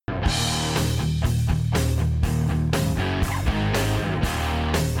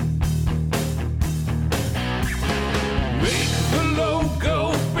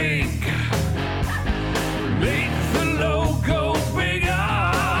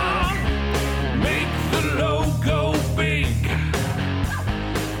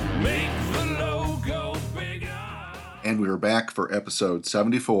back for episode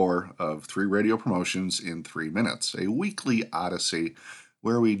 74 of 3 Radio Promotions in 3 Minutes, a weekly odyssey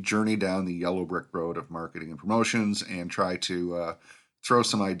where we journey down the yellow brick road of marketing and promotions and try to throw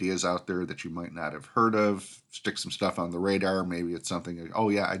some ideas out there that you might not have heard of, stick some stuff on the radar. Maybe it's something, oh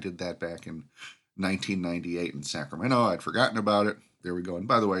yeah, I did that back in 1998 in Sacramento. I'd forgotten about it. There we go. And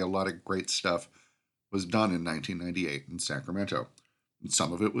by the way, a lot of great stuff was done in 1998 in Sacramento. And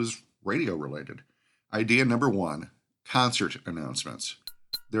some of it was radio related. Idea number 1, concert announcements.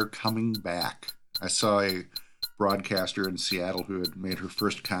 They're coming back. I saw a broadcaster in Seattle who had made her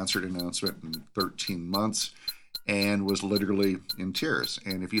first concert announcement in 13 months and was literally in tears.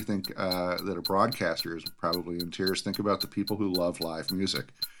 And if you think that a broadcaster is probably in tears, think about the people who love live music.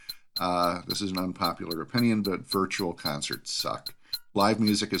 This is an unpopular opinion, but virtual concerts suck. Live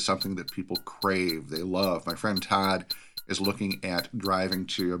music is something that people crave, they love. My friend Todd is looking at driving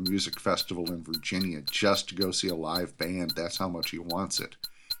to a music festival in Virginia just to go see a live band. That's how much he wants it.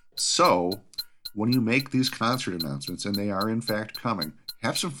 So, when you make these concert announcements, and they are in fact coming,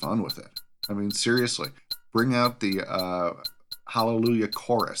 have some fun with it. I mean, seriously, bring out the Hallelujah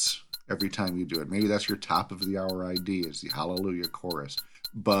chorus every time you do it. Maybe that's your top of the hour idea, is the Hallelujah chorus.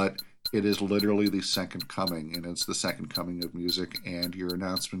 But it is literally the second coming, and it's the second coming of music, and your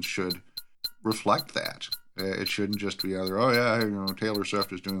announcement should reflect that. It shouldn't just be either, oh yeah, Taylor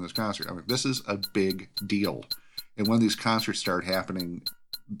Swift is doing this concert. I mean, this is a big deal. And when these concerts start happening,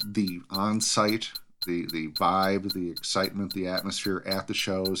 the on-site, the vibe, the excitement, the atmosphere at the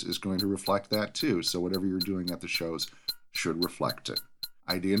shows is going to reflect that too. So whatever you're doing at the shows should reflect it.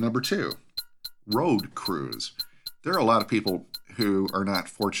 Idea number 2, road crews. There are a lot of people who are not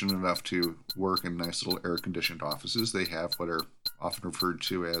fortunate enough to work in nice little air-conditioned offices. They have what are often referred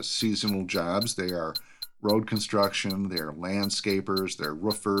to as seasonal jobs. They are road construction, they're landscapers, they're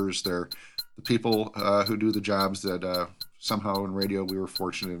roofers, they're the people who do the jobs that somehow in radio we were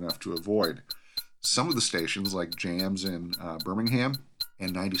fortunate enough to avoid. Some of the stations like Jams in Birmingham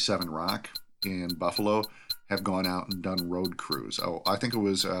and 97 Rock in Buffalo have gone out and done road crews. Oh, I think it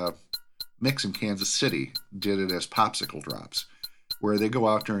was Mix in Kansas City did it as popsicle drops, where they go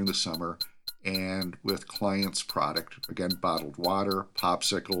out during the summer and with clients' product, again, bottled water,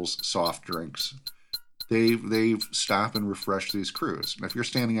 popsicles, soft drinks, they stop and refresh these crews. And if you're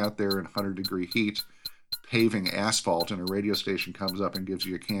standing out there in 100-degree heat, paving asphalt, and a radio station comes up and gives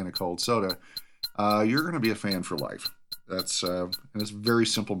you a can of cold soda, you're going to be a fan for life. That's and it's very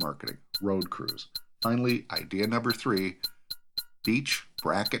simple marketing. Road crews. Finally, idea number 3, beach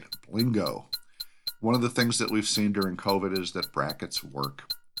bracket blingo. One of the things that we've seen during COVID is that brackets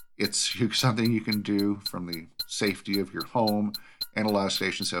work. It's something you can do from the safety of your home, and a lot of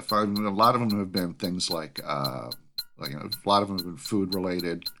stations have fun. A lot of them have been things like a lot of them have been food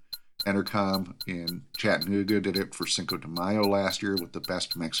related. Entercom in Chattanooga did it for Cinco de Mayo last year with the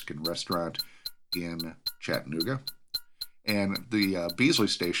best Mexican restaurant in Chattanooga. And the Beasley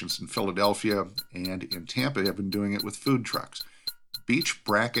stations in Philadelphia and in Tampa have been doing it with food trucks. Beach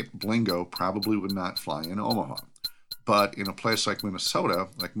bracket blingo probably would not fly in Omaha. But in a place like Minnesota,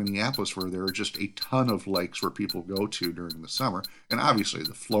 like Minneapolis, where there are just a ton of lakes where people go to during the summer, and obviously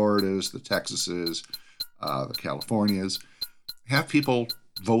the Floridas, the Texases, the Californias, have people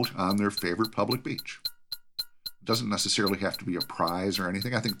vote on their favorite public beach. It doesn't necessarily have to be a prize or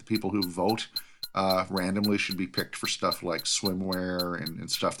anything. I think the people who vote randomly should be picked for stuff like swimwear and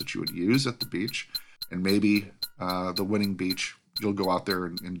stuff that you would use at the beach. And maybe the winning beach, you'll go out there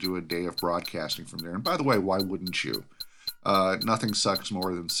and do a day of broadcasting from there. And by the way, why wouldn't you? Nothing sucks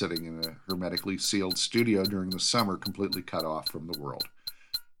more than sitting in a hermetically sealed studio during the summer completely cut off from the world.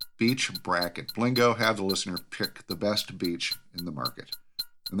 Beach bracket blingo, have the listener pick the best beach in the market.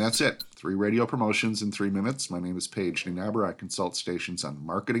 And that's it. 3 radio promotions in 3 minutes. My name is Paige Nienaber. I consult stations on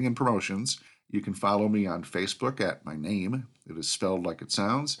marketing and promotions. You can follow me on Facebook at my name. It is spelled like it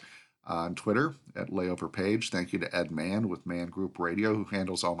sounds. On Twitter at LayoverPage. Thank you to Ed Mann with Mann Group Radio, who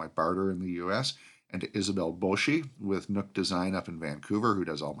handles all my barter in the U.S., and to Isabel Boshi with Nook Design up in Vancouver, who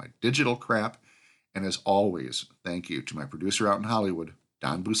does all my digital crap. And as always, thank you to my producer out in Hollywood,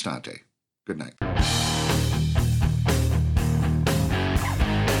 Don Bustante. Good night.